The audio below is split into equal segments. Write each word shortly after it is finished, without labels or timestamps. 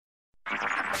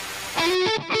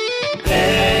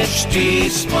HT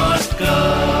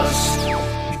Smartcast.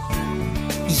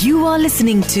 You are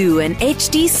listening to an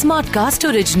HT Smartcast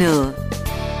original.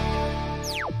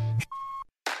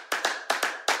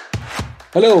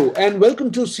 Hello and welcome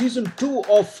to Season 2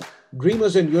 of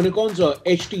Dreamers and Unicorns, or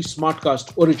HT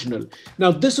Smartcast original.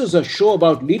 Now, this is a show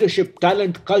about leadership,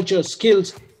 talent, culture,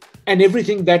 skills, and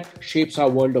everything that shapes our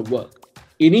world of work.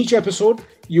 In each episode,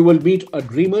 you will meet a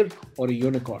dreamer or a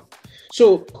unicorn.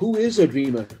 So, who is a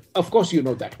dreamer? Of course, you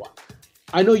know that one.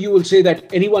 I know you will say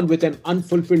that anyone with an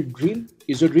unfulfilled dream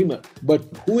is a dreamer. But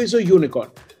who is a unicorn?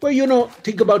 Well,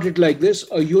 think about it like this.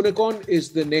 A unicorn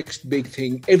is the next big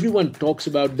thing. Everyone talks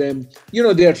about them.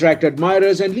 They attract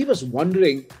admirers and leave us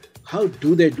wondering, how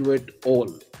do they do it all?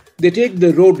 They take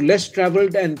the road less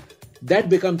traveled, and that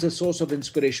becomes a source of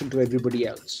inspiration to everybody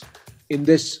else. In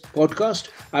this podcast,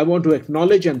 I want to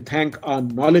acknowledge and thank our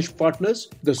knowledge partners,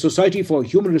 the Society for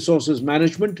Human Resources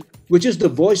Management, which is the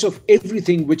voice of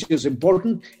everything which is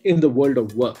important in the world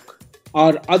of work.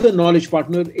 Our other knowledge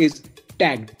partner is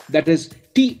TAGGD, that is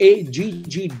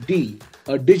TAGGD,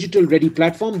 a digital-ready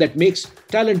platform that makes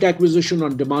talent acquisition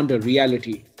on demand a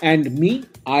reality. And me,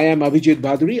 I am Abhijit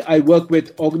Bhaduri. I work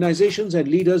with organizations and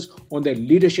leaders on their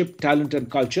leadership, talent, and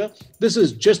culture. This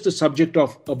is just the subject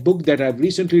of a book that I've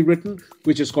recently written,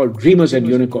 which is called Dreamers and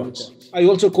Unicorns. I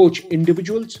also coach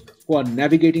individuals who are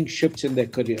navigating shifts in their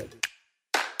career.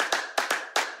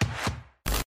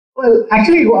 Well,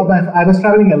 actually, I was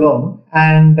traveling alone,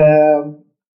 and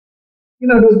it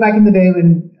was back in the day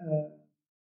when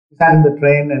we sat in the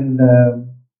train and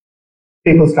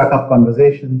people struck up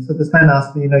conversations. So this man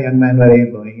asked me, young man, where are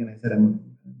you going? And I said, I'm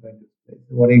going to this place.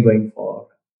 What are you going for?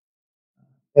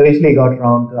 Eventually he got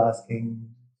around to asking,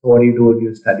 so what do you do? Do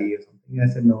you study or something? I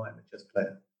said, no, I'm a chess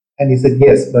player. And he said,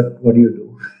 yes, but what do you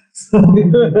do? So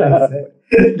I said,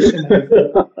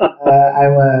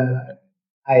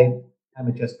 I'm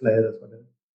a chess player. That's what it is.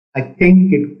 I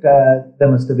think there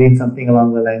must have been something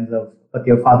along the lines of, but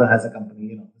your father has a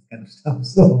company, this kind of stuff.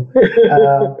 So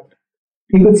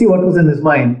he could see what was in his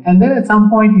mind. And then at some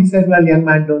point he said, well, young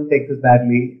man, don't take this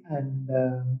badly. And,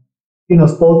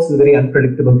 sports is a very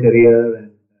unpredictable career.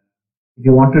 And if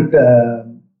you want to,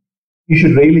 you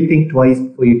should really think twice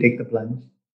before you take the plunge.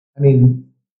 I mean,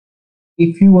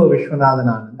 if you were Vishwanathan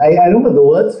Anand, I remember the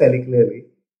words fairly clearly.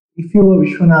 If you were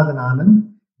Vishwanathan Anand,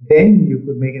 then you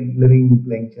could make a living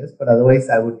playing chess. But otherwise,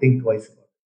 I would think twice about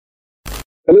it.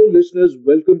 Hello, listeners.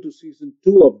 Welcome to Season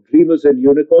 2 of Dreamers and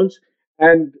Unicorns.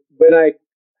 And when I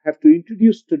have to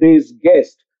introduce today's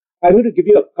guest, I'm going to give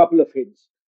you a couple of hints.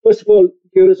 First of all,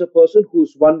 here is a person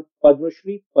who's won Padma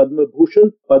Shri, Padma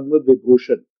Bhushan, Padma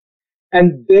Vibhushan.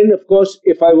 And then, of course,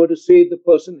 if I were to say the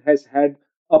person has had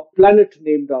a planet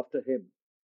named after him.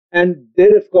 And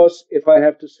then, of course, if I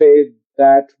have to say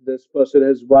that this person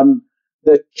has won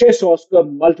the chess Oscar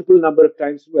multiple number of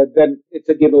times, well, then it's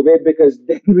a giveaway, because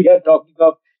then we are talking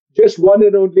of just one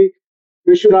and only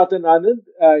Vishwanathan Anand.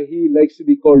 He likes to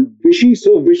be called Vishy.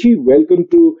 So Vishy, welcome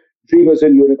to Dreamers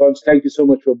and Unicorns. Thank you so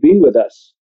much for being with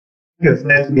us. Yes,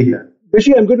 nice to be here.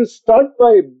 Vishy, I'm going to start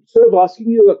by sort of asking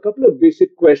you a couple of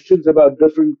basic questions about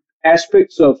different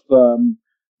aspects of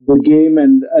the game.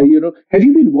 And, have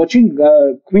you been watching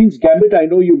Queen's Gambit? I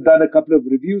know you've done a couple of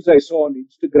reviews I saw on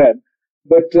Instagram.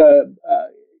 But,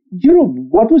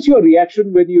 what was your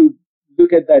reaction when you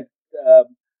look at that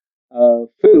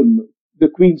film, The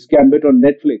Queen's Gambit on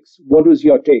Netflix? What was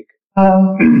your take?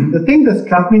 The thing that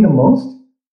struck me the most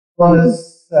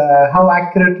was how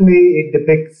accurately it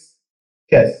depicts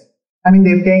chess. I mean,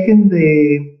 they've taken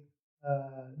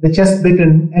the chess bit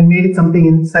and made it something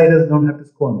insiders don't have to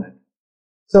score on that.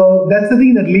 So that's the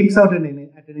thing that leaps out at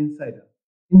an insider.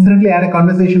 Incidentally, I had a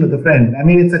conversation with a friend. I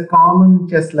mean, it's a common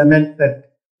chess lament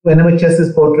that whenever chess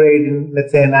is portrayed in,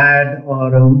 let's say, an ad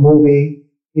or a movie,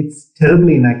 it's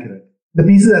terribly inaccurate. The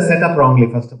pieces are set up wrongly,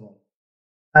 first of all.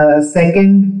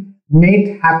 Second,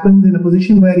 mate happens in a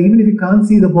position where even if you can't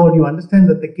see the board, you understand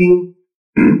that the king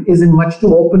is in much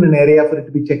too open an area for it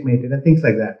to be checkmated and things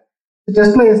like that. The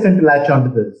chess players tend to latch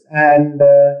onto this. And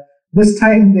this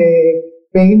time they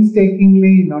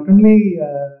painstakingly not only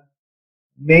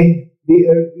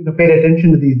paid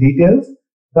attention to these details,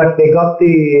 but they got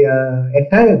the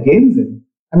entire games in.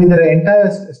 I mean, there are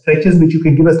entire stretches which you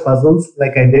can give as puzzles,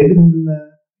 like I did.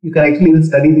 You can actually even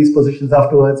study these positions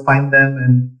afterwards, find them,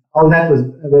 and all that was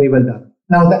very well done.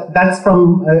 Now, that's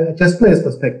from a chess player's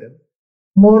perspective.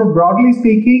 More broadly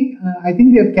speaking, I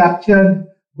think they have captured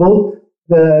both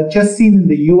the chess scene in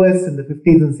the US in the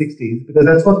 50s and 60s, because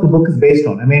that's what the book is based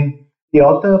on. I mean, the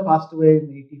author passed away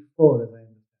in 84, as I understand.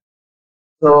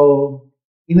 So,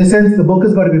 in a sense, the book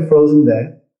has got to be frozen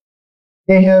there.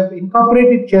 They have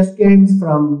incorporated chess games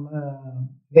from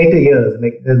later years.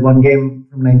 Like there's one game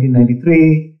from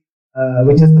 1993,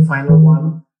 which is the final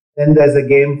one. Then there's a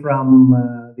game from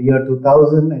the year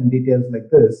 2000 and details like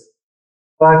this.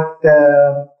 But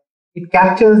it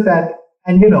captures that.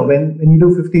 And when you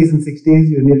do 50s and 60s,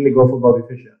 you immediately go for Bobby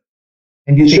Fischer,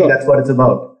 and you think that's what it's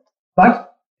about.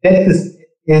 But Death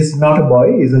is not a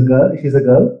boy; is a girl. She's a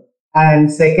girl.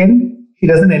 And second, she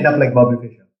doesn't end up like Bobby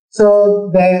Fischer.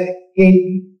 So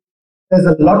there's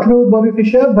a lot to do with Bobby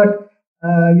Fischer, but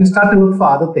you start to look for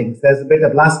other things. There's a bit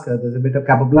of Lasker, there's a bit of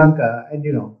Capablanca, and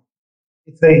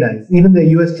it's very nice. Even the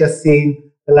US chess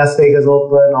scene, the Las Vegas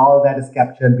Open, all that is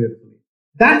captured beautifully.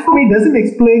 That for me doesn't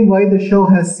explain why the show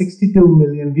has 62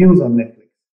 million views on Netflix.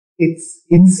 It's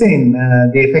insane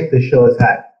the effect the show has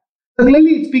had. So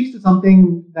clearly it speaks to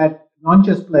something that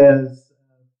non-chess players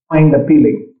find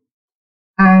appealing.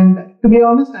 And to be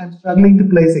honest, I'm struggling to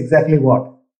place exactly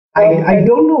what. I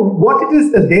don't know what it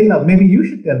is that they love. Maybe you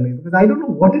should tell me, because I don't know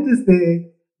what it is they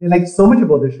like so much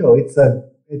about the show. It's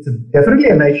definitely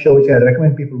a nice show, which I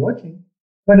recommend people watching,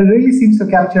 but it really seems to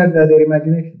capture their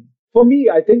imagination. For me,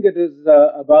 I think it is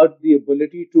about the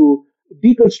ability to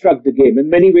deconstruct the game. In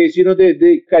many ways,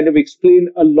 they kind of explain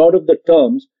a lot of the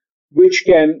terms, which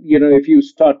can, if you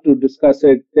start to discuss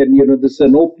it, then, this is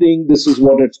an opening, this is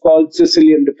what it's called,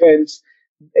 Sicilian defense.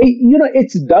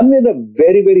 It's done in a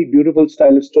very, very beautiful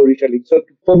style of storytelling. So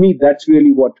for me, that's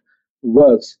really what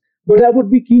works. But I would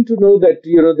be keen to know that,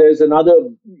 there's another,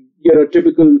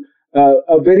 typical,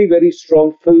 a very, very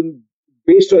strong film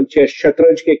based on chess,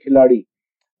 Shatranj Ke Khiladi,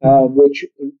 which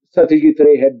Satyajit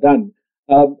Ray had done.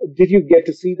 Did you get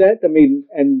to see that? I mean,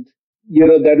 and,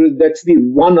 that's the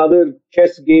one other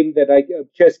chess game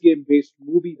based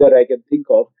movie that I can think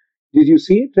of. Did you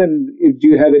see it? And do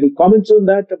you have any comments on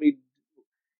that? I mean,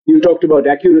 you talked about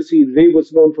accuracy. Ray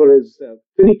was known for his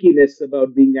finickiness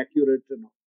about being accurate.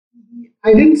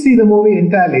 I didn't see the movie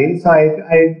entirely, so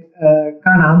I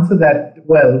can't answer that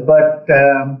well. But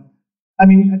I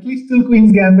mean, at least still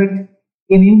Queen's Gambit.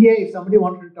 In India, if somebody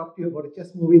wanted to talk to you about a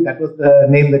chess movie, that was the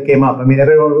name that came up. I mean,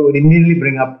 everyone would immediately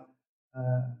bring up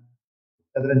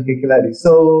Shatranj Ke Khiladi.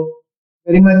 So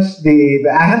very much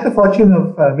I had the fortune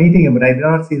of meeting him, but I did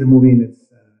not see the movie in its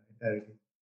entirety.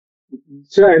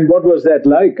 So, and what was that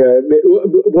like?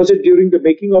 Was it during the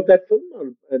making of that film? Or,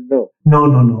 no?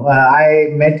 No. I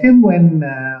met him when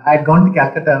I had gone to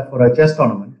Calcutta for a chess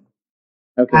tournament.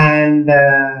 Okay. And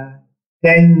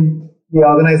then the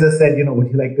organizer said, would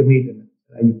you like to meet him?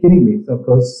 Are you kidding me? So, of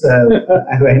course,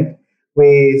 I went.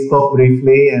 We spoke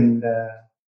briefly, and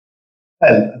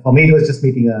well, for me, it was just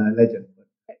meeting a legend.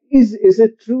 Is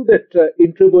it true that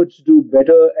introverts do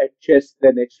better at chess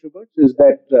than extroverts? Is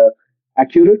that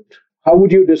accurate? How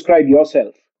would you describe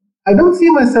yourself? I don't see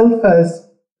myself as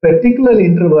particularly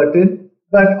introverted,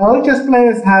 but all chess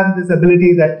players have this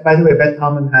ability that, by the way, Beth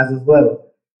Harmon has as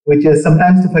well, which is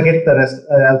sometimes to forget the rest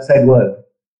outside world.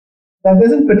 That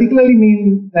doesn't particularly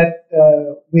mean that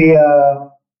we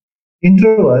are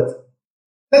introverts.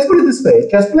 Let's put it this way: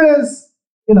 chess players,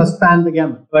 span the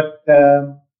gamut, but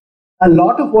a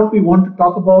lot of what we want to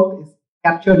talk about is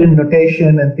captured in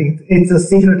notation and things. It's a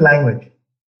secret language.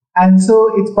 And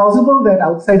so it's possible that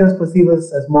outsiders perceive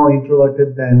us as more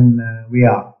introverted than we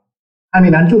are. I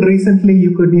mean, until recently,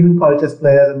 you could even call chess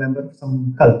players a member of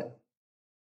some cult.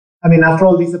 I mean, after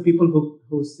all, these are people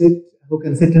who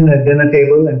can sit in a dinner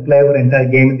table and play over an entire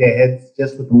game in their heads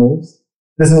just with the moves.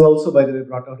 This is also, by the way,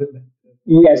 brought out in the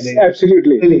Yes,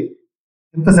 absolutely. Really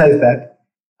emphasize that.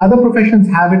 Other professions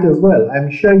have it as well.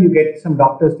 I'm sure you get some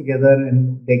doctors together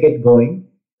and they get going.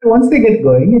 And once they get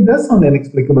going, it does sound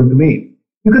inexplicable to me.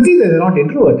 You can see that they're not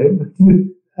introverted, but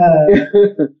you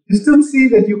still see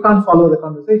that you can't follow the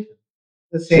conversation.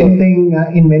 The same thing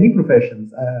in many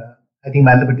professions. I think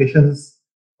mathematicians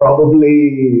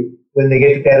probably, when they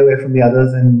get to tear away from the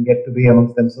others and get to be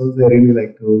amongst themselves, they really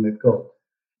like to let go.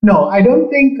 No, I don't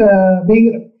think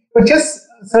but chess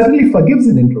certainly forgives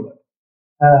an introvert.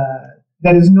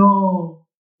 There is no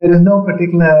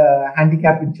particular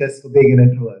handicap in chess for being an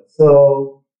introvert.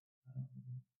 So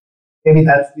maybe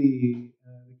that's the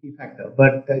key factor.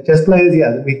 But chess players,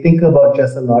 we think about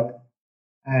chess a lot,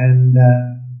 and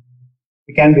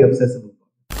we can be obsessive.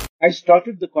 I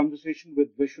started the conversation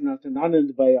with Vishwanathan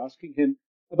Anand by asking him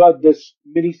about this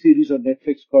mini-series on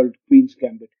Netflix called Queen's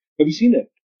Gambit. Have you seen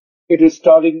it? It is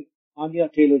starring Anya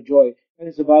Taylor-Joy and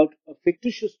is about a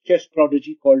fictitious chess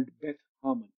prodigy called Beth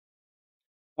Harmon.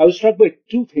 I was struck by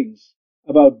two things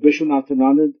about Vishwanathan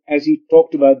Anand as he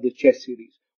talked about the chess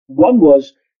series. One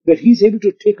was that he's able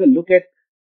to take a look at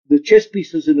the chess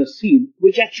pieces in a scene,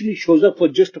 which actually shows up for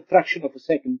just a fraction of a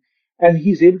second, and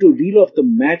he's able to reel off the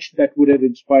match that would have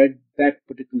inspired that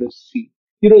particular scene.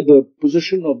 the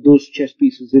position of those chess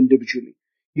pieces individually.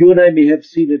 You and I may have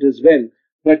seen it as well,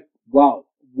 but wow,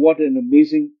 what an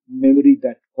amazing memory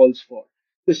that calls for.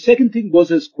 The second thing was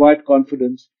his quiet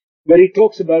confidence, where he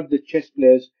talks about the chess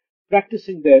players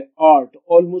practicing their art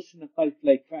almost in a cult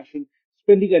like fashion,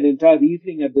 spending an entire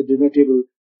evening at the dinner table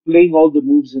playing all the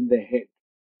moves in their head.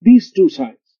 These two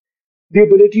signs, the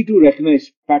ability to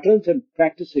recognize patterns and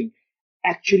practicing,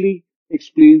 actually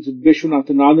explains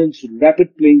Vishwanathan Anand's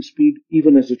rapid playing speed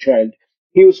even as a child.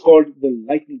 He was called the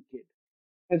Lightning Kid.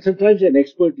 And sometimes an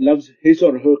expert loves his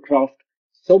or her craft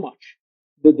so much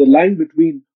that the line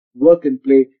between work and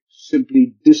play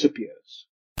simply disappears.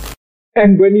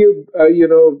 And when you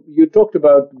talked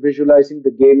about visualizing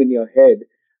the game in your head.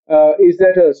 Is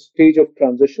that a stage of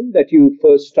transition that you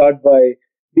first start by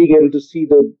being able to see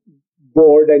the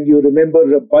board and you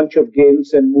remember a bunch of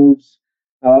games and moves,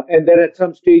 and then at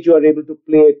some stage you are able to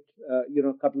play it,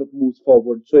 a couple of moves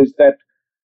forward. So is that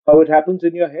how it happens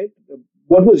in your head?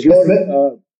 What was Yes,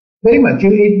 your? very much.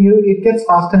 It gets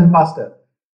faster and faster,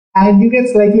 and you get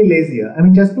slightly lazier. I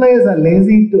mean, chess players are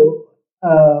lazy to.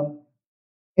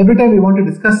 Every time we want to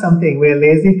discuss something, we are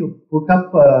lazy to put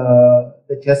up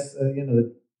the chess,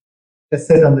 the chess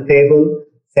set on the table,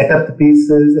 set up the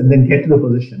pieces, and then get to the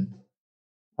position.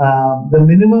 The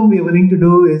minimum we're willing to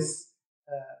do is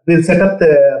we'll set up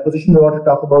the position we want to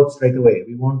talk about straight away.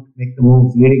 We won't make the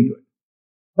moves leading to it.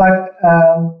 But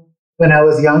when I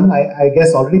was young, I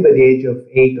guess already by the age of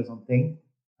 8 or something,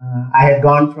 I had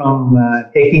gone from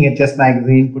taking a chess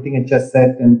magazine, putting a chess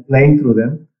set, and playing through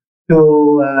them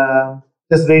to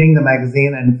just reading the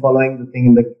magazine and following the thing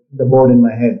in the board in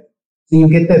my head. So you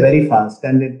get there very fast,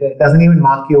 and it doesn't even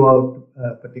mark you out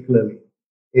particularly.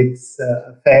 It's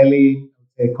a fairly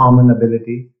common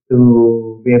ability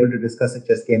to be able to discuss a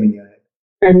chess game in your head.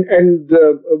 And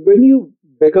when you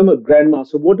become a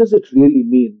grandmaster, what does it really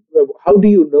mean? How do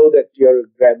you know that you're a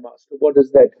grandmaster? What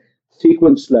is that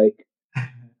sequence like?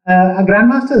 A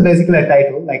grandmaster is basically a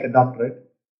title, like a doctorate.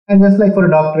 And just like for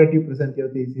a doctorate, you present your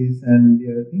thesis and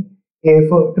your thing.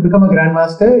 To become a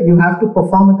grandmaster, you have to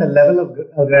perform at the level of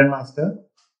a grandmaster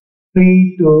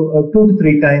 2 to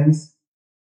 3 times.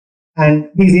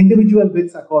 And these individual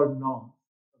bits are called norm,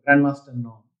 grandmaster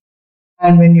norm.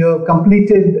 And when you have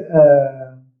completed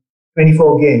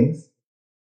 24 games,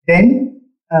 then,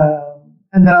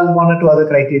 and there are one or two other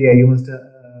criteria, you must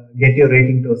get your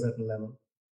rating to a certain level.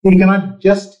 So you cannot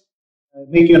just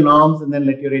make your norms and then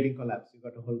let your rating collapse. You've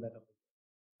got to hold that up.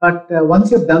 But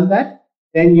once you've done that,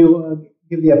 then you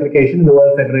give the application, the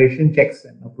World Federation checks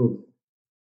and approves.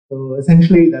 So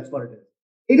essentially, that's what it is.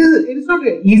 It is not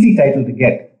an easy title to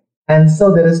get. And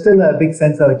so there is still a big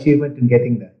sense of achievement in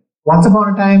getting there. Once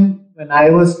upon a time, when I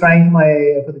was trying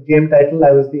for the GM title,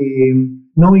 I was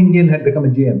no Indian had become a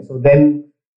GM. So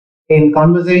then in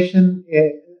conversation,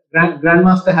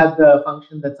 Grandmaster had the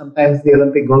function that sometimes the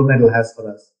Olympic gold medal has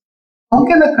for us. How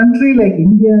can a country like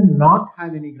India not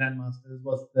have any Grandmasters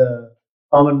was the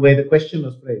common way the question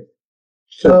was phrased.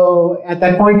 So at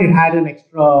that point, it had an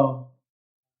extra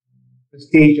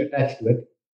prestige attached to it.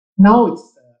 Now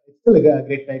it's still a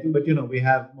great title, but we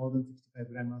have more than 65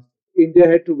 Grandmasters. India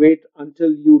had to wait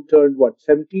until you turned,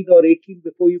 17 or 18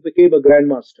 before you became a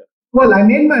grandmaster? Well, I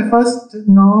made my first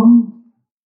norm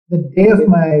the day of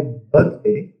my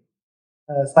birthday.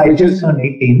 So I just turned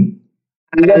 18.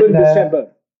 11th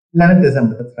December. 11th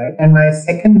December, that's right. And my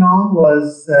second norm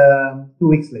was 2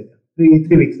 weeks later,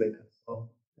 three weeks later. So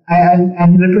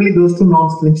and literally those two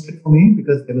norms clinched it for me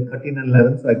because they were 13 and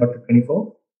 11, so I got to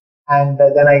 24. And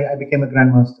then I became a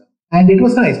grandmaster. And it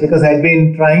was nice because I'd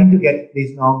been trying to get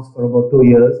these norms for about 2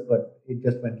 years, but it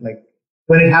just went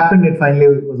when it happened, it finally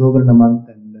was over in a month,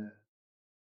 and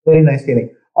very nice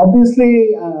feeling. Obviously,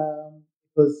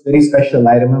 it was very special.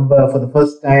 I remember for the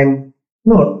first time,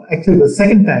 no, actually the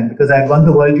second time, because I had won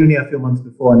the World Junior a few months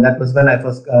before, and that was when I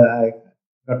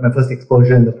got my first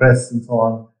exposure in the press and so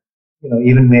on.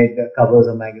 Even made covers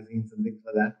of magazines and things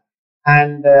like that.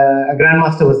 And a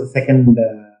grandmaster was the second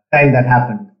time that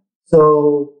happened.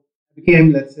 So I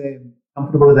became, let's say,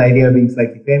 comfortable with the idea of being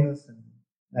slightly famous, and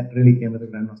that really came with the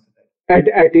grandmaster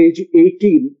title. At age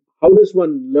 18, how does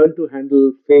one learn to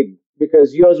handle fame?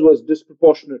 Because yours was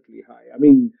disproportionately high. I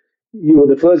mean, you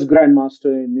were the first grandmaster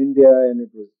in India, and it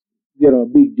was, a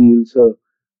big deal. So,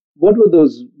 what were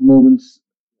those moments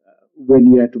when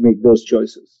you had to make those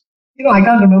choices? I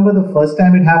can't remember the first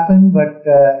time it happened, but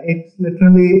it's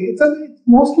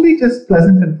mostly just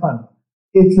pleasant and fun.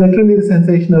 It's literally the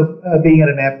sensation of being at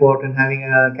an airport and having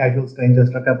a casual stranger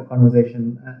struck up a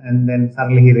conversation, and then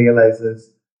suddenly he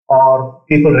realizes, or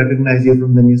people recognize you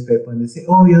from the newspaper and they say,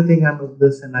 "Oh, you think I'm of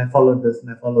this, and I followed this,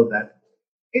 and I followed that."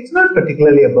 It's not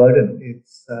particularly a burden.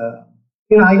 It's,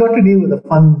 I got to deal with the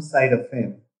fun side of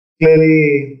fame.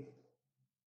 Clearly,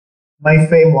 my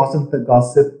fame wasn't the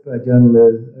gossip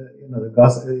journalist,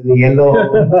 the yellow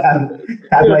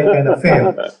tabloid kind of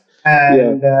fame.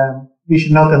 And we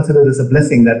should now consider this a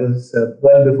blessing. That was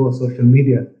well before social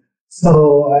media.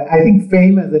 So I think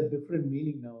fame has a different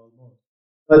meaning now almost.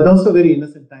 But those were very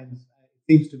innocent times,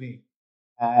 it seems to me.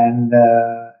 And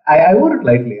I wore it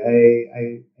lightly.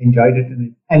 I enjoyed it.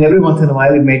 And every once in a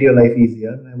while, it made your life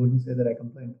easier. And I wouldn't say that I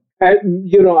complained. And,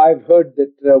 I've heard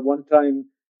that one time,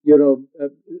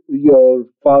 your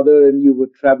father and you were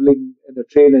traveling in a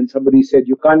train and somebody said,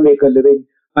 you can't make a living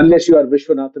unless you are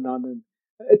Vishwanathan Anand.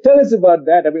 Tell us about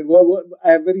that. I mean,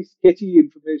 I have very sketchy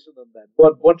information on that.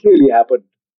 What really happened?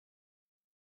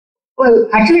 Well,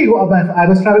 actually, I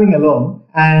was traveling alone.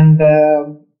 And,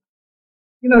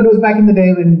 it was back in the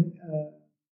day when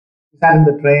we sat in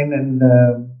the train and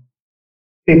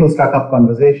people struck up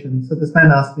conversations. So this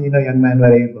man asked me, young man,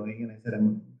 where are you going? And I said,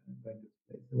 I'm going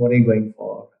to. What are you going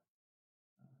for?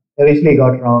 Eventually, he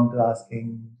got around to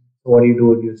asking, so what do you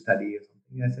do? Do you study or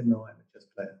something? I said, no, I'm a chess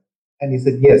player. And he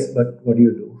said, yes, but what do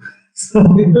you do? So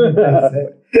I'm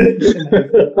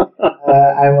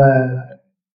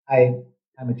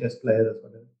a chess player. That's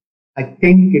what I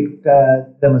think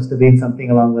there must have been something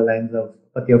along the lines of,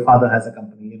 but your father has a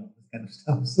company, this kind of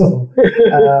stuff. So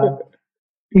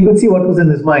he could see what was in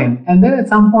his mind. And then at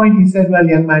some point he said, well,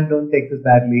 young man, don't take this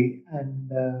badly. And,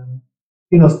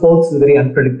 sports is a very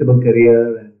unpredictable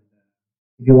career. And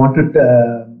if you wanted,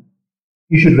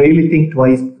 you should really think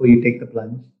twice before you take the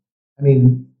plunge. I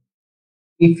mean,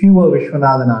 if you were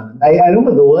Vishwanathan Anand, I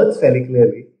remember the words fairly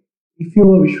clearly. If you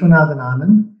were Vishwanathan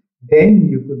Anand, then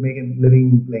you could make a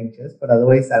living playing chess, but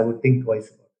otherwise I would think twice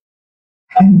about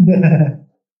it. And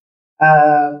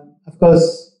of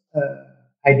course,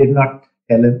 I did not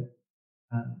tell him.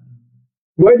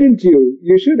 Why didn't you?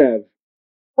 You should have.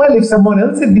 Well, if someone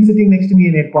else had been sitting next to me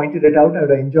and had pointed it out, I would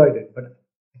have enjoyed it, but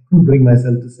I couldn't bring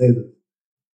myself to say this.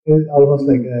 It was almost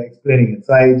like explaining it.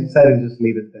 So I decided to just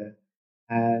leave it there.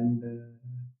 And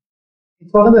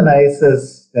it's one of the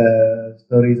nicest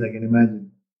stories I can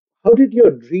imagine. How did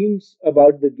your dreams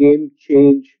about the game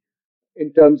change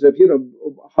in terms of,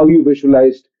 how you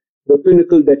visualized the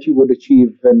pinnacle that you would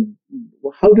achieve, and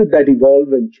how did that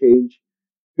evolve and change?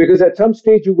 Because at some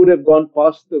stage you would have gone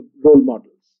past the role models.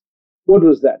 What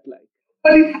was that like?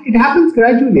 But it happens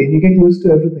gradually and you get used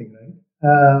to everything, right?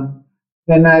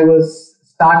 When I was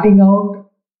starting out,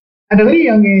 at a very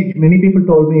young age, many people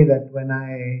told me that when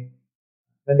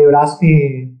they would ask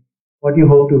me, what do you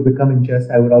hope to become in chess,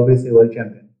 I would always say world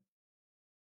champion.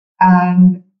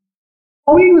 And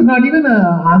for me, it was not even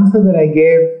an answer that I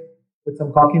gave with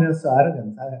some cockiness or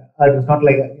arrogance. It was not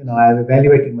like, I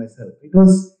evaluated myself. It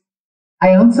was, I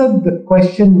answered the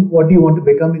question, what do you want to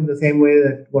become, in the same way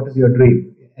that, what is your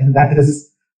dream? And that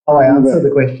is how I answered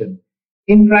the question.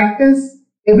 In practice,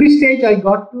 every stage I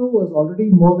got to was already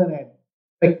more than I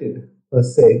expected, per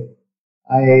se.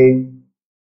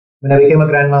 When I became a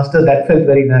grandmaster, that felt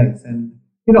very nice. And,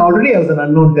 already I was an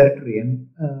unknown territory. And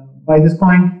by this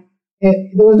point,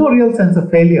 there was no real sense of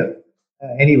failure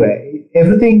anyway.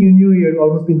 Everything you knew, you had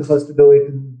almost been the first to do it,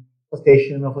 in first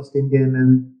Asian or first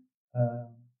Indian.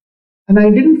 And I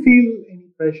didn't feel any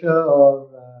pressure or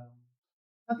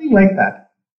nothing like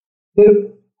that.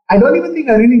 I don't even think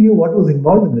I really knew what was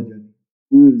involved in the journey.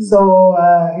 So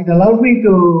it allowed me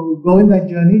to go in that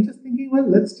journey just thinking, well,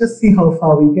 let's just see how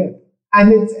far we get.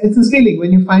 And it's a feeling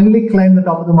when you finally climb the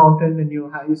top of the mountain and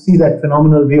you see that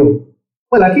phenomenal view.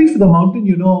 Well, at least for the mountain,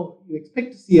 you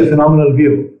expect to see a phenomenal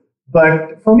view.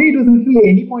 But for me, it was literally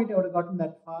any point I would have gotten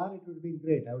that far, it would have been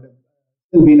great. I would have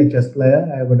still been a chess player.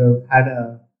 I would have had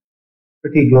a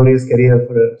pretty glorious career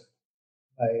for it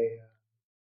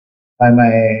by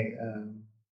my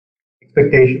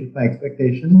expectations,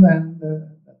 and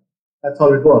that's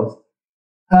all it was.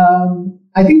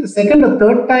 I think the second or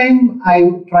third time I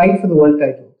tried for the world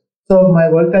title. So my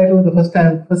world title, the first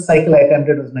cycle I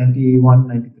attempted was 91,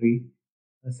 93.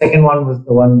 The second one was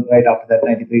the one right after that,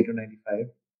 93 to 95.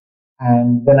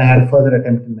 And then I had a further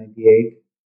attempt in 98.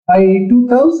 By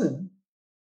 2000,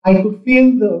 I could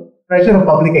feel the pressure of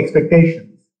public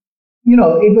expectations.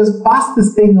 It was past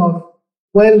this thing of,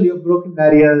 well, you've broken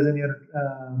barriers and you're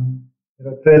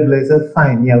a trailblazer.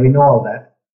 Fine, yeah, we know all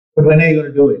that. But when are you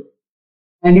going to do it?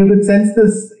 And you could sense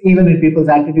this even in people's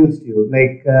attitudes to you.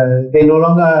 Like, they no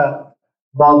longer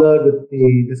bothered with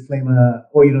the disclaimer,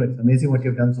 oh, it's amazing what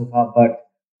you've done so far, but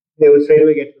they would straight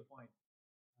away get to the point.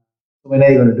 So when are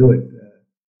you going to do it?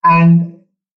 And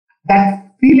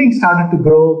that feeling started to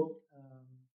grow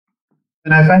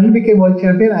when I finally became world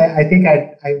champion, I think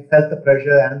I felt the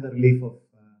pressure and the relief of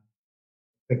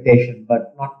expectation,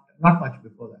 but not much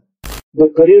before that. The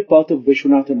career path of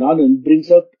Vishwanathan Anand brings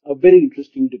up a very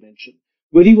interesting dimension.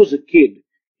 When he was a kid,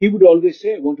 he would always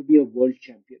say, I want to be a world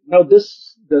champion. Now,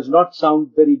 this does not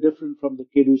sound very different from the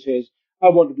kid who says, I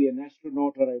want to be an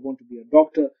astronaut or I want to be a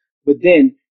doctor. But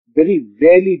then, very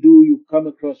rarely do you come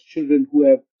across children who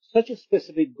have such a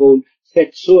specific goal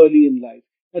set so early in life.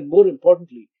 And more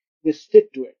importantly, they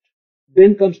stick to it.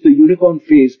 Then comes the unicorn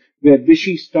phase where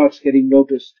Vishy starts getting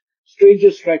noticed.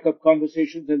 Strangers strike up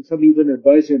conversations and some even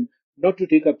advise him not to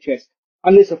take up chess.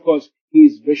 Unless, of course, he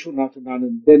is Vishwanathan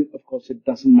Anand, then, of course, it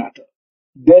doesn't matter.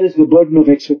 There is the burden of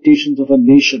expectations of a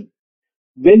nation.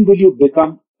 When will you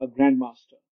become a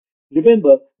grandmaster?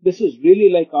 Remember, this is really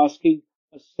like asking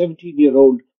a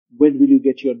 17-year-old, when will you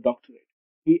get your doctorate?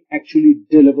 He actually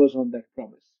delivers on that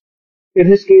promise. In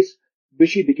his case,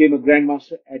 Vishy became a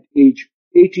grandmaster at age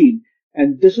 18,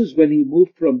 and this is when he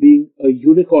moved from being a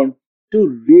unicorn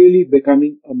to really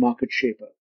becoming a market shaper.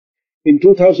 In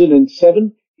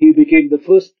 2007, he became the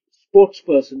first sports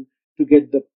person to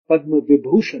get the Padma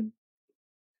Vibhushan.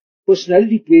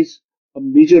 Personality plays a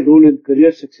major role in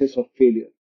career success or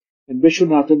failure, and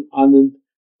Vishwanathan Anand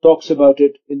talks about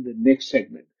it in the next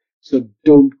segment. So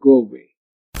don't go away.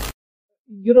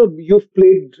 You've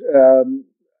played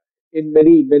in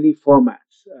many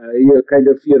formats. You kind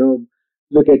of,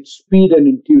 look at speed and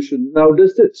intuition. Now,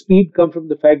 does that speed come from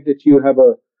the fact that you have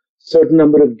a certain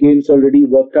number of games already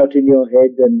worked out in your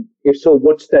head? And if so,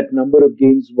 what's that number of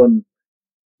games one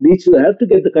needs to have to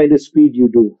get the kind of speed you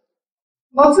do?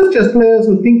 Lots of chess players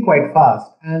who think quite fast.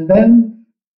 And then,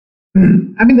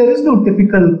 there is no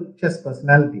typical chess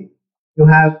personality. You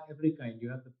have every kind. You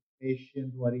have the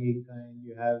patient, worrying kind.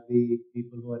 You have the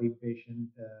people who are impatient,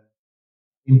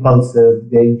 impulsive,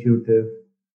 they're intuitive.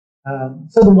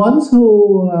 So the ones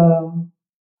who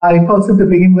are impulsive to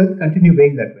begin with continue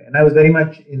being that way. And I was very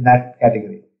much in that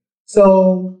category.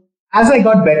 So as I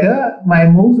got better, my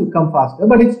moves would come faster.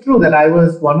 But it's true that I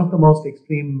was one of the most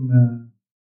extreme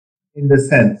in this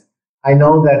sense. I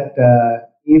know that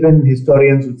even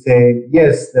historians would say,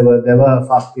 yes, there were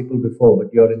fast people before,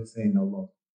 but you're insane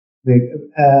almost.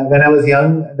 When I was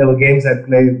young, there were games I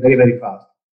played very, very fast.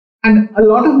 And a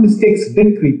lot of mistakes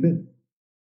did creep in.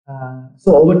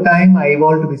 So over time, I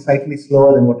evolved to be slightly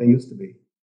slower than what I used to be.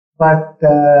 But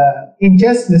in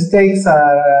chess, mistakes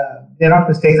they're not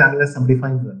mistakes unless somebody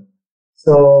finds them.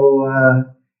 So,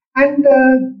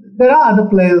 there are other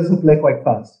players who play quite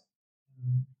fast.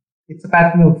 It's a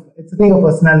thing of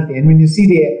personality. And when you see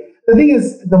the thing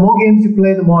is, the more games you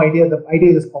play, the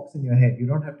idea just pops in your head. You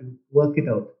don't have to work it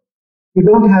out. You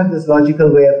don't have this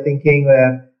logical way of thinking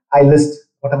where I list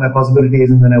what are my possibilities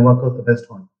and then I work out the best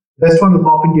one. The best one will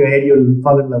pop into your head, you'll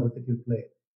fall in love with it, you'll play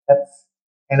it. That's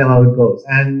kind of how it goes.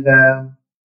 And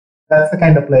that's the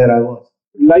kind of player I was.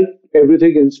 Like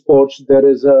everything in sports, there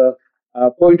is a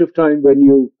point of time when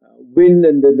you win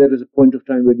and then there is a point of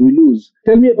time when you lose.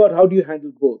 Tell me about how do you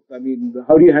handle both? I mean,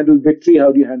 how do you handle victory?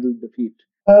 How do you handle defeat?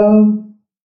 Well,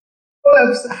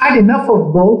 I've had enough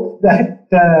of both that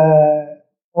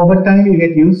over time you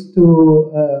get used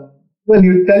to,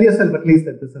 you tell yourself at least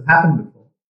that this has happened before.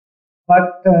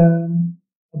 But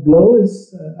a blow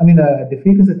is, a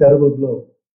defeat is a terrible blow.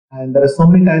 And there are so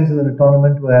many times in a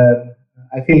tournament where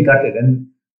I feel gutted. And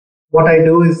what I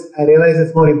do is I realize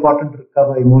it's more important to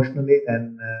recover emotionally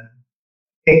than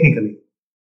technically.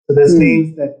 So this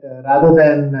means that rather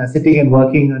than sitting and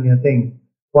working on your thing,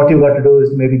 what you've got to do is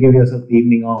to maybe give yourself the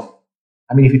evening off.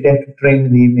 If you tend to train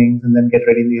in the evenings and then get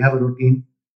ready, you have a routine.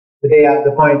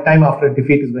 Time after a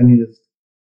defeat is when you just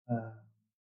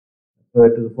go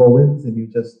to the four winds and you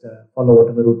just follow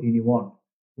whatever routine you want.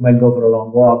 You might go for a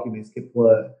long walk, you may skip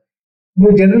work.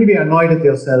 You'll generally be annoyed at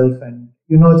yourself and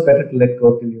you know it's better to let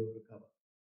go till you recover.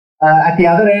 At the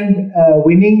other end,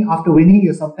 after winning,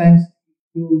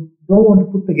 you don't want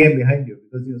to put the game behind you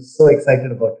because you're so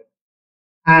excited about it.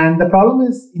 And the problem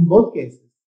is, in both cases,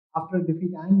 after a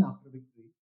defeat and after a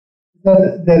victory,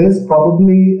 there is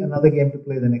probably another game to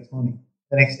play the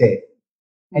next day.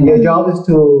 And your job is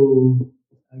to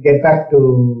get back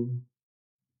to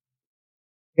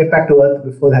earth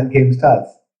before that game starts.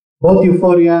 Both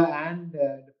euphoria and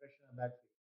depression are bad.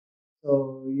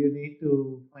 So you need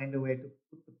to find a way to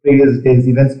put the previous day's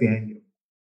events behind you.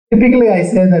 Typically, I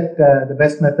say that the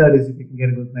best method is if you can get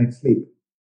a good night's sleep.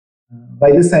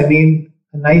 By this, I mean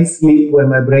a night's sleep where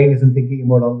my brain isn't thinking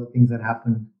about all the things that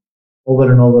happened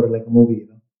over and over like a movie.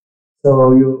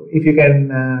 So if you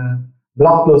can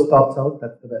block those thoughts out,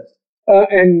 that's the best.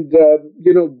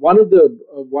 One of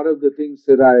the things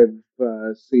that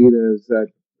I've seen is that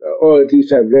or at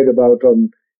least I've read about on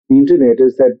the internet,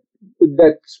 is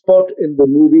that spot in the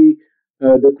movie,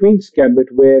 The Queen's Gambit,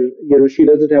 where she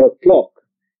doesn't have a clock.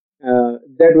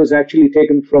 That was actually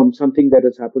taken from something that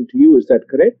has happened to you. Is that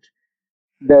correct?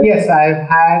 Yes,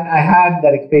 I had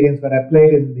that experience when I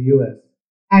played in the US.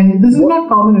 And this is not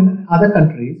common in other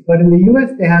countries, but in the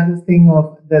US they have this thing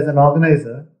of there's an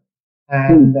organizer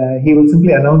and he will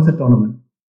simply announce a tournament,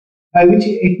 by which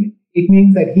it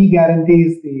means that he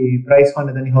guarantees the prize fund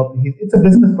and then it's a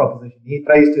business proposition. He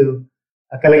tries to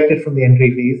collect it from the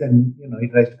entry fees and he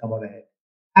tries to come out ahead.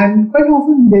 And quite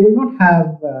often they will not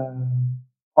have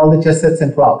all the chess sets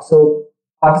and clocks. So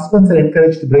participants are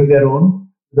encouraged to bring their own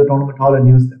to the tournament hall and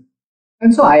use them.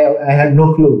 And so I had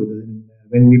no clue.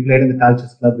 When we played in the Tal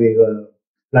Chess Club, we were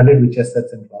flooded with chess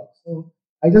sets and clocks. So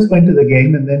I just went to the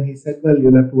game and then he said, well,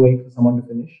 you'll have to wait for someone to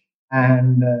finish.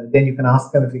 And then you can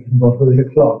ask them if you can borrow their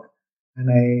clock. And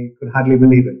I could hardly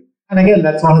believe it. And again,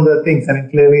 that's one of the things. I mean,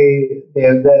 clearly,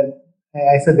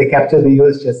 I said they captured the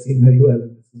US chess scene very well.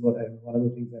 And this is one of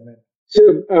the things I meant.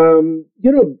 So,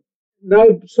 now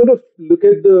sort of look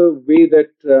at the way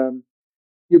that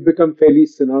you've become fairly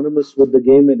synonymous with the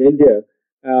game in India.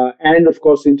 And of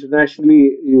course,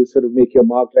 internationally, you sort of make your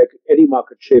mark like any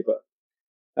market shaper.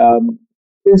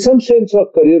 In some sense, our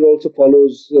career also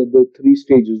follows the three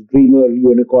stages: dreamer,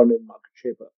 unicorn, and market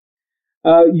shaper.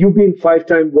 You've been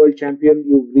 5-time world champion.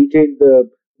 You've retained the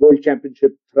world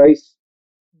championship thrice.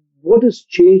 What has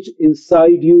changed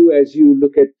inside you as you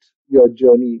look at your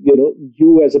journey?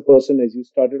 You as a person as you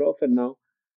started off and now.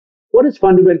 What is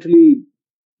fundamentally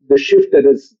the shift that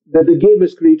the game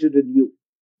has created in you?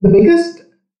 The biggest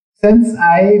sense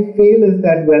I feel is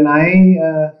that when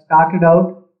I started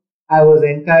out, I was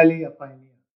entirely a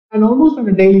pioneer, and almost on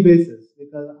a daily basis.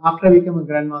 Because after I became a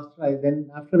grandmaster,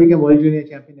 after I became world junior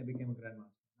champion, I became a grandmaster.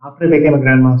 After I became a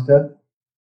grandmaster,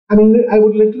 I mean, I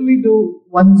would literally do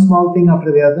one small thing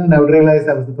after the other, and I would realize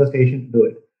I was the first Asian to do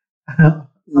it,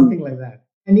 something like that.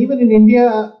 And even in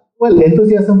India, well,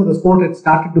 enthusiasm for the sport had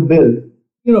started to build.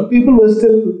 People were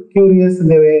still curious and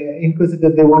they were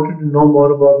inquisitive. They wanted to know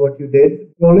more about what you did.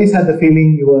 You always had the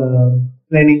feeling you were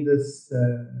planning this,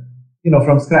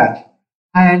 from scratch.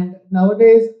 And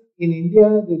nowadays in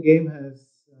India, the game has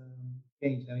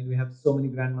changed. I mean, we have so many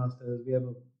grandmasters. We have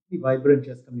a pretty vibrant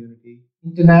chess community.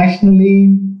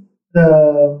 Internationally,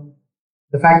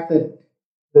 the fact that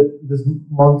this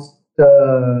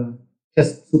monster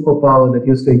chess superpower that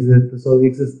used to exist,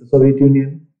 the Soviet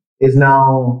Union, is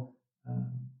now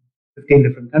 15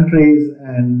 different countries,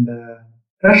 and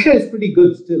Russia is pretty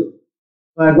good still.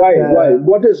 But Why?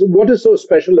 What is so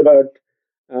special about?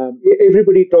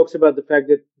 Everybody talks about the fact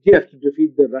that you have to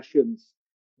defeat the Russians.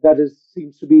 That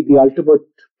seems to be the ultimate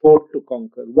fort to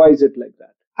conquer. Why is it like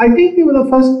that? I think they were the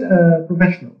first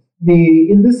professionals.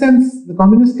 In this sense, the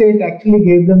communist state actually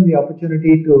gave them the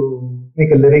opportunity to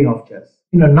make a living off chess.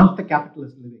 Not the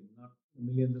capitalist living, not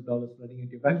millions of dollars flooding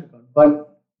into your bank account,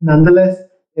 but nonetheless,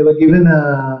 they were given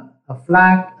a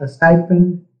flat, a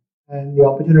stipend, and the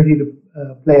opportunity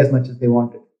to play as much as they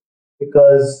wanted,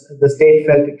 because the state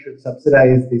felt it should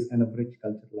subsidize these kind of rich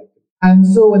cultural activities. And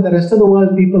so when the rest of the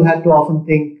world, people had to often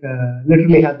think,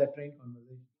 literally have that train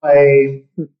conversation.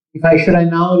 Should I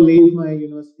now leave my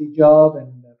university job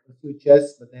and pursue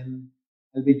chess, but then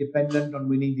I'll be dependent on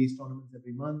winning these tournaments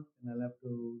every month, and I'll have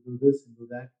to do this and do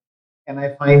that. Can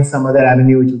I find some other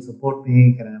avenue which will support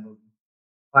me? Can I have a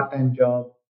part-time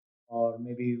job, or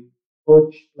maybe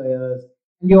coach players?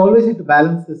 And you always had to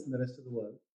balance this in the rest of the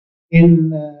world.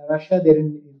 In Russia,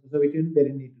 in the Soviet Union, they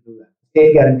didn't need to do that. The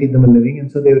state guaranteed them a living,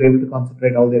 and so they were able to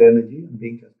concentrate all their energy on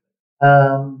being chess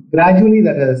players. Gradually,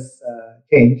 that has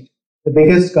changed. The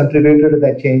biggest contributor to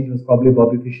that change was probably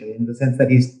Bobby Fischer, in the sense that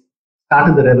he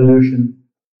started the revolution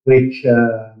which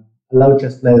allowed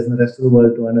chess players in the rest of the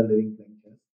world to earn a living playing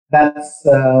chess. That's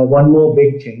one more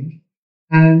big change.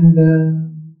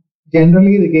 And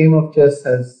generally, the game of chess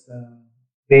has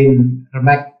been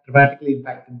dramatically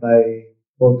impacted by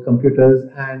both computers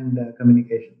and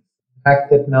communications. The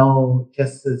fact that now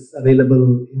chess is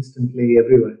available instantly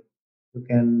everywhere. You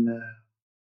can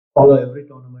follow every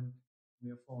tournament on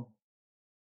your phone.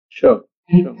 Sure.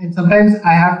 And sometimes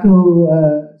I have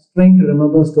to strain to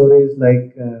remember stories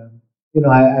like,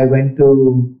 I went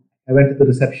to the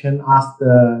reception, asked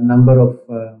the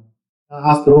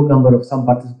room number of some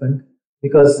participant,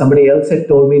 because somebody else had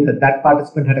told me that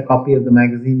participant had a copy of the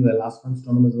magazine where last month's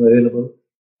tournaments were available.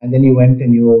 And then you went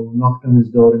and you knocked on his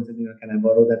door and said, can I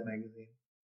borrow that magazine?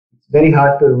 It's very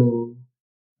hard to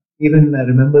even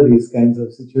remember these kinds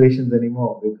of situations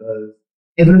anymore, because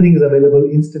everything is available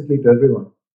instantly to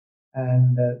everyone.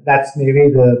 And that's maybe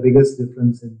the biggest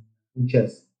difference in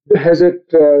chess. Has it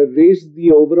raised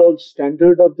the overall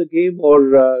standard of the game,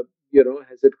 or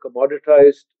has it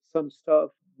commoditized some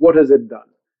stuff? What has it done?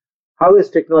 How has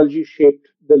technology shaped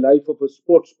the life of a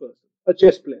sports person, a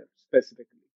chess player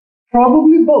specifically?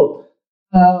 Probably both.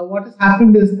 What has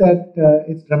happened is that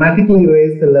it's dramatically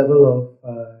raised the level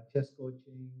of chess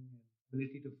coaching,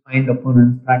 ability to find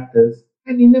opponents, practice,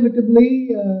 and inevitably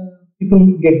people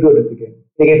get good at the game.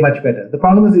 They get much better. The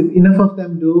problem is if enough of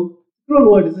them do,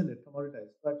 cruel word, isn't it? Commoditized.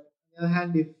 But on the other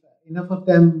hand, if enough of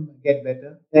them get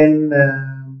better, then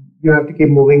you have to keep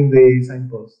moving the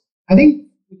signpost. I think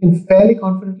you can fairly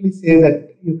confidently say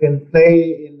that you can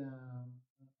play in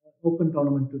open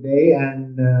tournament today,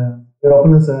 and your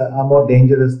opponents are more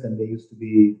dangerous than they used to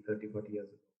be 30, 40 years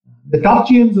ago. The top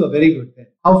GMs were very good then.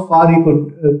 How far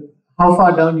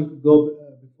down you could go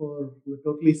before you were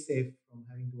totally safe from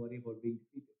having to worry about being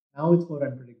defeated. Now it's more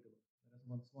unpredictable.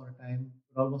 Once upon a time, you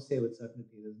could almost say with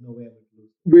certainty, there's no way I'm going to lose.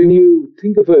 When you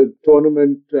think of a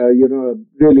tournament, a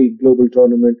really global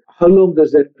tournament, how long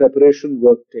does that preparation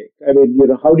work take? I mean,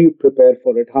 how do you prepare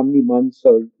for it? How many months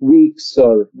or weeks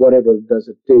or whatever does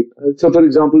it take? So, for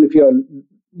example,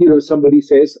 if somebody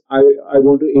says, I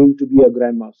want to aim to be a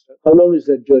grandmaster, how long is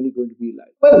that journey going to be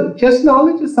like? Well, chess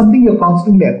knowledge is something you're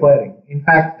constantly acquiring. In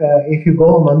fact, if you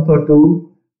go a month or two,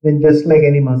 then just like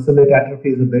any muscle, it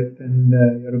atrophies a bit and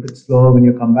you're a bit slower when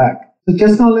you come back. So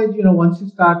chess knowledge, once you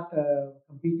start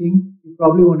competing, you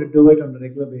probably want to do it on a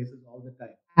regular basis all the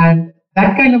time. And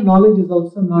that kind of knowledge is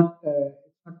also not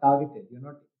targeted. You're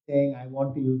not saying, I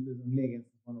want to use this only against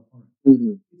one opponent.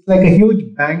 Mm-hmm. It's like a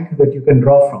huge bank that you can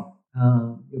draw from.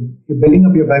 You're building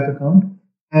up your bank account,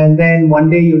 and then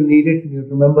one day you'll need it, and you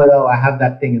remember, oh, I have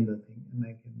that thing in the thing, and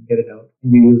I can get it out,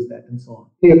 and you use that, and so on.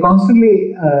 So you're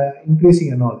constantly increasing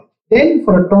your knowledge. Then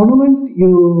for a tournament,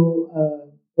 you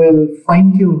will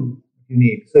fine tune what you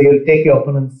need. So you'll take your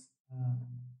opponents,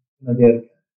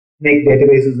 make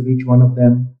databases of each one of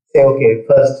them. Say, okay,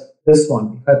 first this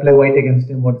one. If I play white against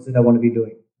him, what is it I want to be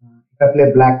doing? If I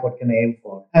play black, what can I aim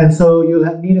for? And so you'll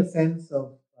need a sense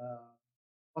of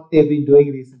what they've been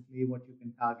doing recently, what you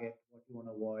can target, what you want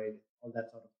to avoid, all that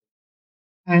sort of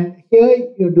thing. And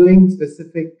here you're doing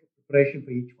specific preparation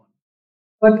for each one.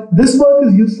 But this work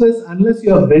is useless unless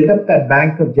you have built up that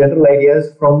bank of general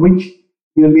ideas from which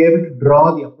you'll be able to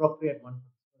draw the appropriate one.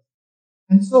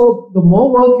 And so the more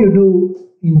work you do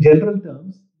in general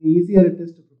terms, the easier it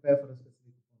is to prepare for a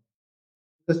specific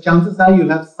opponent. Because chances are you'll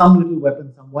have some little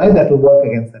weapon somewhere that will work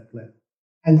against that player.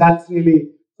 And that's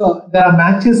really... So there are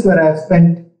matches where I've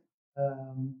spent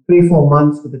 3-4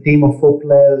 months with a team of 4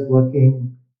 players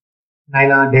working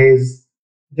 9-hour days,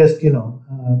 just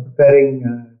preparing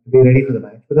to be ready for the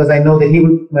match, because I know that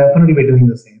my opponent will be doing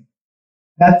the same.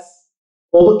 That's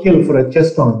overkill for a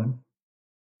chess tournament.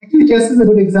 Actually, chess is a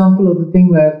good example of the thing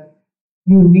where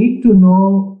you need to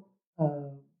know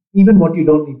even what you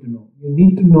don't need to know. You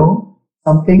need to know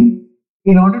something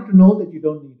in order to know that you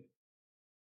don't need it.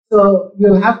 So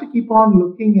you'll have to keep on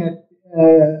looking at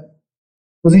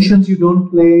positions you don't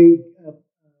play,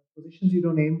 positions you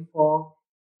don't aim for,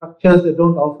 structures that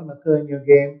don't often occur in your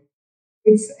game.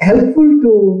 It's helpful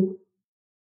to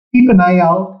keep an eye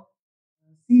out,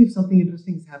 see if something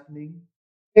interesting is happening,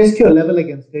 test your level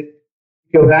against it.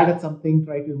 If you're bad at something,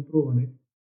 try to improve on it.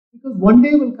 Because one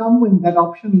day will come when that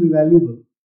option will be valuable.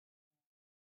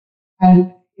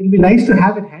 And it'll be nice to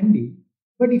have it handy.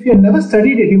 But if you've never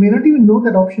studied it, you may not even know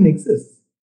that option exists.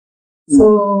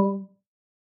 So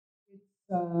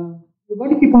you've got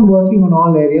to keep on working on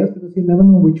all areas, because you never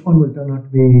know which one will turn out to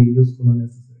be useful or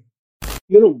necessary.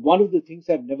 One of the things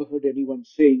I've never heard anyone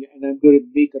saying, and I'm going to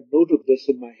make a note of this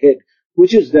in my head,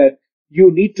 which is that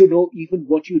you need to know even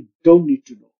what you don't need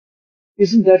to know.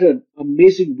 Isn't that an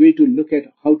amazing way to look at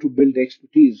how to build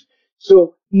expertise?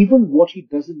 So even what he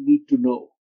doesn't need to know,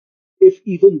 if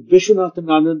even Vishwanathan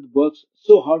Anand works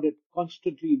so hard at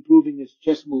constantly improving his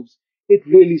chess moves, it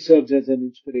really serves as an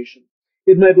inspiration.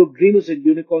 In my book, Dreamers and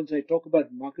Unicorns, I talk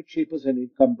about market shapers and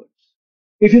incumbents.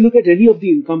 If you look at any of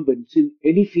the incumbents in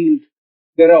any field,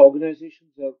 there are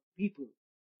organizations or people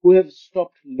who have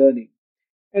stopped learning.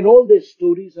 And all their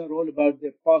stories are all about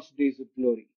their past days of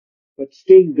glory. But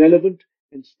staying relevant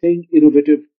and staying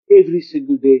innovative every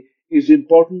single day is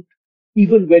important,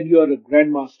 even when you are a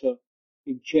grandmaster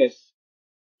in chess,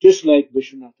 just like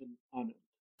Vishwanathan Anand.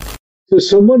 So,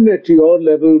 someone at your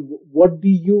level, what do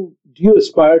you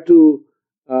aspire to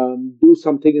do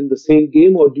something in the same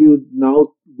game, or do you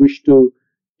now wish to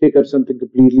take up something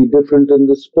completely different in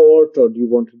the sport, or do you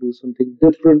want to do something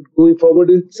different going forward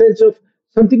in sense of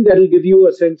something that will give you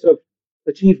a sense of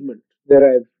achievement that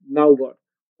I've now got,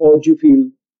 or do you feel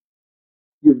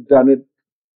you've done it?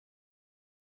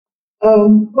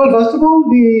 Well, first of all,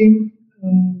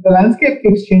 the landscape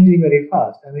keeps changing very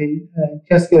fast. I mean,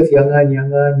 chess gets younger and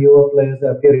younger. Newer players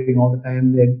are appearing all the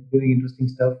time. They're doing interesting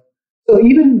stuff. So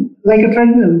even like a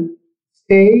treadmill,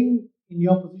 staying in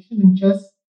your position in chess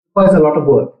requires a lot of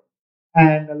work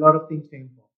and a lot of things to aim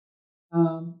for.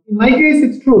 In my case,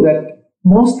 it's true that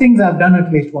most things I've done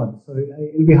at least once. So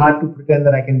it'll be hard to pretend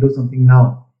that I can do something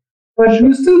now. But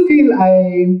you still feel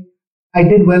I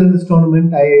did well in this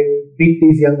tournament. I beat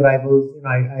these young rivals.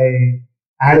 I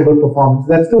had a good performance.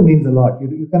 That still means a lot.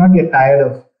 You cannot get tired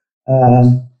of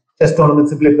chess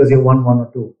tournaments simply because you won one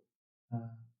or two. Uh,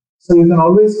 so you can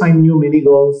always find new mini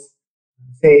goals.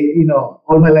 Say,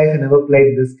 all my life I never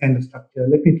played this kind of structure.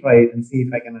 Let me try it and see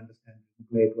if I can understand it and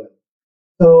play it well.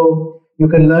 So you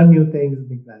can learn new things and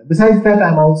things like that. Besides that,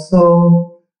 I'm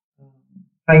also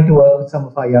trying to work with some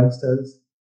of our youngsters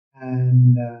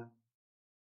and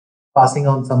passing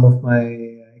on some of my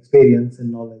experience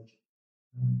and knowledge.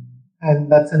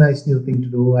 And that's a nice new thing to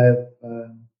do. I've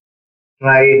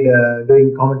tried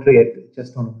doing commentary at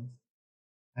chess tournaments.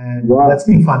 And Wow. that's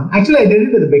been fun. Actually, I did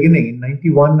it at the beginning. In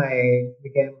 91, I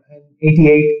became, in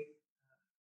 88,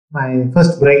 my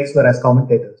first breaks were as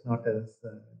commentators, not as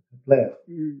a player.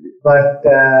 But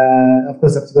of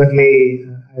course, subsequently,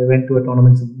 I went to a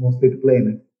tournament mostly to play in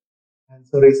it. And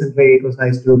so recently, it was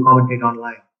nice to commentate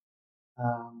online.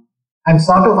 I'm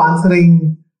sort of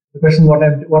answering the question what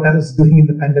I was doing in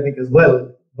the pandemic as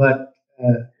well, but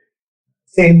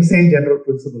same general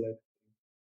principle.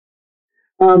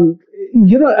 I'm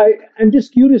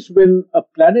just curious, when a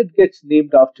planet gets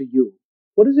named after you,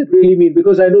 what does it really mean?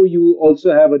 Because I know you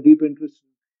also have a deep interest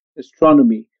in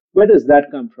astronomy. Where does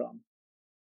that come from?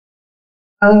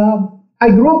 I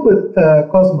grew up with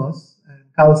Cosmos and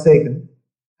Carl Sagan,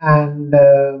 and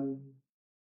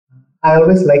I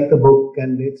always liked the book,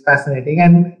 and it's fascinating.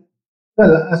 And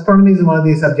well, astronomy is one of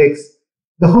these subjects.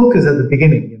 The hook is at the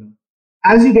beginning.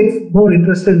 As you get more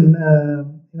interested in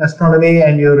astronomy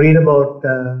and you read about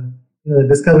the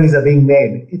discoveries are being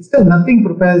made, it's still nothing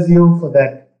prepares you for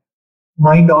that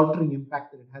mind-altering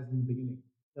impact that it has in the beginning.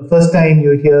 The first time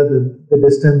you hear the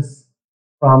distance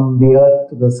from the Earth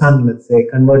to the Sun, let's say,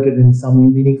 converted in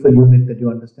some meaningful unit that you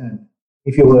understand.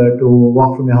 If you were to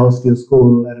walk from your house to your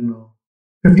school, I don't know,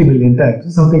 50 million times,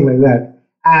 or something like that.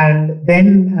 And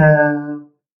then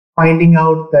finding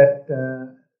out that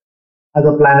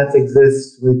other planets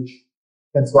exist which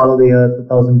can swallow the Earth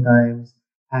 1,000 times,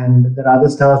 and there are other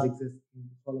stars exist which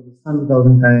swallow the Sun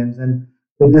 1,000 times, and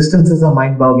the distances are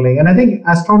mind-boggling. And I think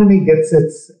astronomy gets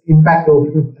its impact over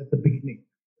at the beginning,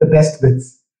 the best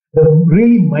bits, the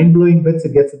really mind-blowing bits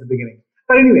it gets at the beginning.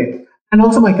 But anyway, and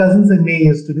also my cousins and me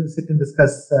used to sit and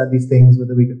discuss these things,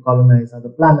 whether we could colonize other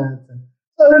planets, and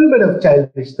so a little bit of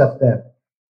childish stuff there.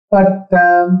 But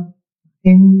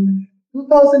in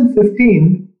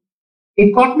 2015,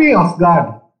 it caught me off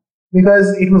guard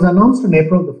because it was announced on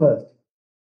April the 1st.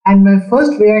 And my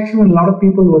first reaction when a lot of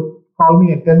people would call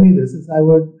me and tell me this is I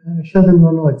would, sure,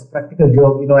 no, it's a practical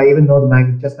joke. I even know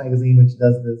the Chess magazine which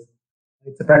does this.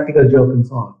 It's a practical joke and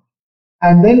so on.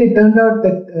 And then it turned out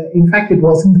that, in fact, it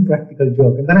wasn't a practical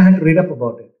joke. And then I had to read up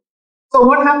about it. So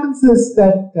what happens is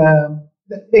that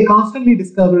they're constantly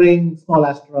discovering small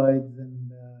asteroids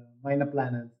and minor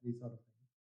planets, these sort of things.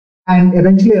 And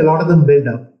eventually a lot of them build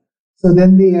up. So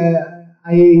then the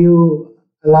IAU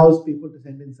allows people to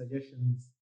send in suggestions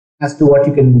as to what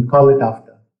you can call it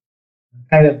after,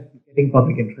 kind of getting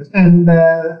public interest. And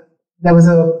there was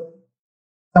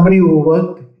somebody who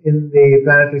worked in the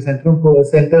Planetary Center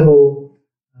who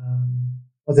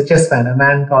was a chess fan, a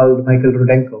man called Michael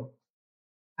Rudenko.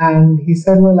 And he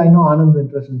said, well, I know Anand's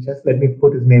interest in chess, let me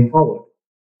put his name forward.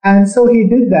 And so he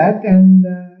did that, and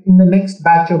in the next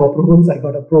batch of approvals, I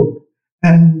got approved.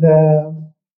 And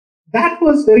that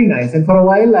was very nice. And for a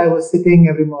while, I was sitting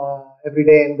every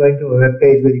day and going to a web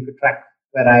page where you could track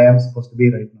where I am supposed to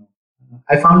be right now.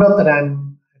 I found out that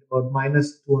I'm at about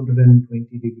minus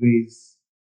 220 degrees.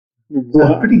 So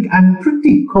I'm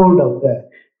pretty cold out there.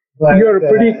 But, You're a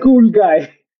pretty cool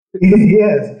guy.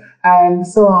 Yes, and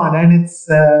so on. And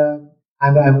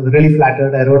and I was really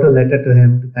flattered. I wrote a letter to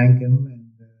him to thank him. And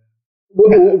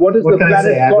what is the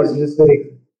planet called?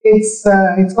 It's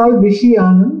called Vishy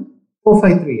Anand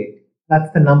 4538.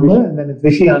 That's the number, and then it's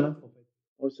Vishy Anand 4538.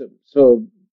 Awesome. So,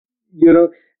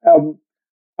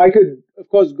 I could, of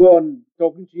course, go on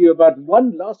talking to you about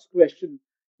one last question.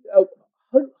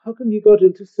 How come you got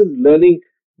interested in learning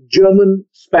German,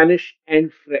 Spanish,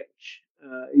 and French?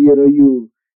 You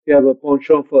have a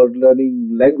penchant for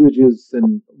learning languages.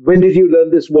 And when did you learn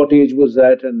this? What age was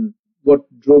that? And what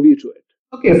drove you to it?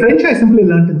 Okay, French I simply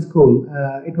learned in school.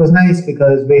 It was nice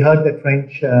because we heard that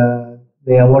French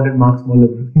they awarded marks more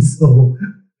liberally. So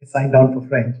I signed on for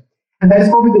French. And that is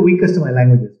probably the weakest of my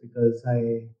languages because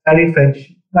I studied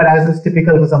French, but as is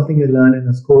typical for something you learn in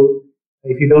a school,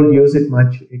 if you don't use it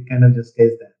much, it kind of just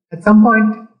stays there. At some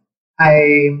point,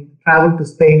 I traveled to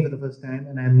Spain for the first time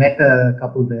and I met a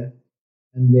couple there.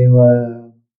 And they were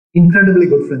incredibly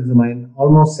good friends of mine,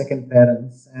 almost second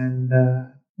parents. And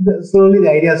slowly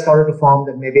the idea started to form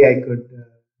that maybe I could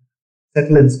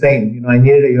settle in Spain. I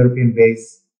needed a European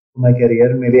base for my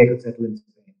career, and maybe I could settle in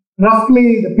Spain.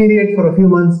 Roughly the period for a few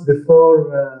months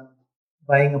before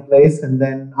buying a place, and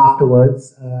then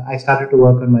afterwards, I started to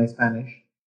work on my Spanish.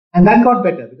 And that got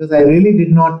better because I really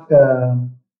did not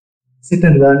sit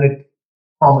and learn it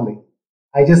formally.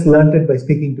 I just learned it by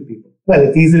speaking to people. Well,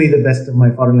 it's easily the best of my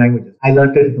foreign languages. I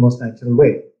learned it in the most natural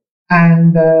way.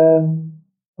 And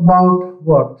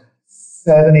about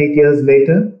 7-8 years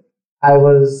later, I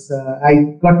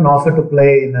got an offer to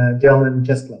play in a German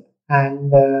chess club.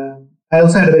 And I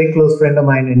also had a very close friend of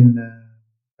mine in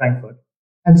Frankfurt.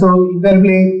 And so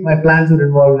invariably, my plans would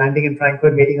involve landing in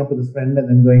Frankfurt, meeting up with this friend, and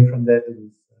then going from there to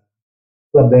this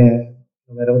club there,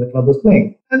 wherever the club was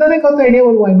playing. And then I got the idea,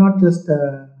 well, why not just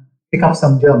pick up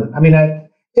some German? I mean,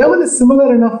 German is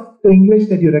similar enough to English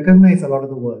that you recognize a lot of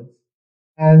the words.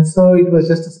 And so it was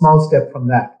just a small step from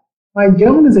that. My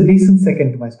German is a decent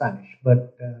second to my Spanish,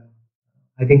 but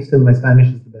I think still my Spanish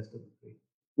is the best of the three.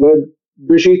 Well,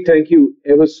 Brigitte, thank you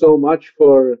ever so much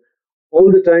for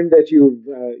all the time that you've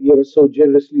so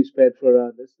generously spared for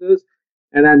our listeners.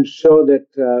 And I'm sure that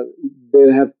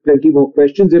they'll have plenty more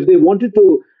questions. If they wanted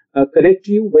to connect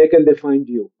to you, where can they find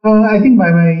you? I think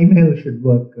by my email should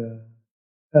work,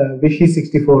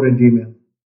 vishy64@gmail.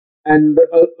 And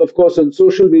of course, on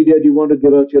social media, do you want to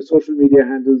give out your social media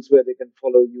handles where they can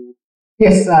follow you?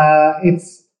 Yes,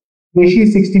 it's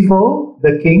Vishy64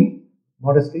 the King,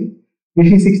 modesty.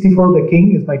 Vishy64 the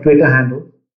King is my Twitter handle.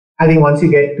 I think once you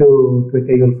get to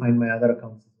Twitter, you'll find my other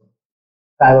accounts as well.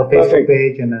 I have a Facebook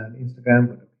page and an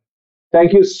Instagram.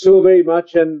 Thank you so very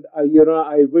much. And,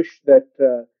 I wish that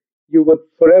you would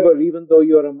forever, even though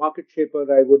you're a market shaper,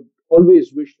 I would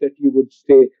always wish that you would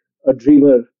stay a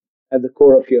dreamer at the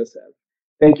core of yourself.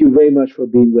 Thank you very much for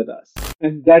being with us.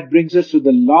 And that brings us to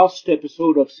the last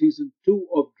episode of season 2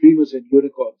 of Dreamers and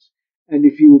Unicorns. And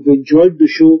if you've enjoyed the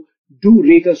show, do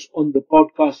rate us on the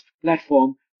podcast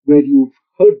platform where you've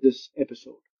heard this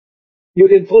episode. You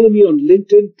can follow me on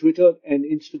LinkedIn, Twitter, and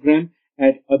Instagram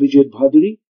at Abhijit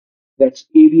Bhaduri. That's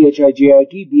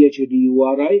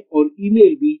ABHIJIT, or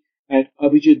email me at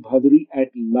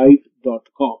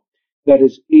abhijitbhaduri@live.com. That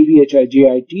is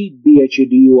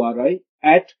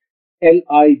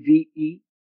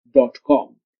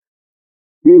ABHIJITBHADURI@live.com.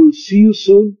 We will see you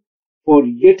soon for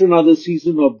yet another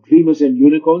season of Dreamers and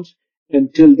Unicorns.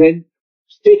 Until then,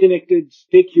 stay connected,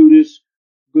 stay curious.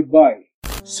 Goodbye.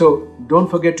 So don't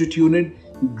forget to tune in.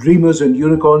 Dreamers and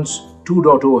Unicorns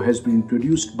 2.0 has been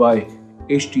produced by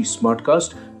HT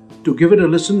Smartcast. To give it a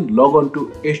listen, log on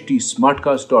to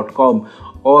htsmartcast.com.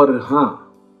 और हाँ,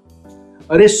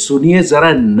 अरे सुनिए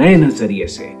जरा नए नजरिए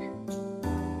से.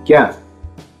 क्या?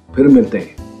 फिर मिलते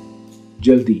हैं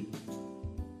जल्दी.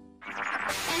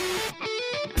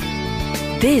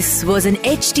 This was an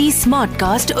HT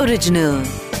Smartcast original.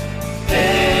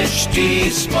 HT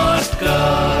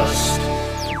Smartcast.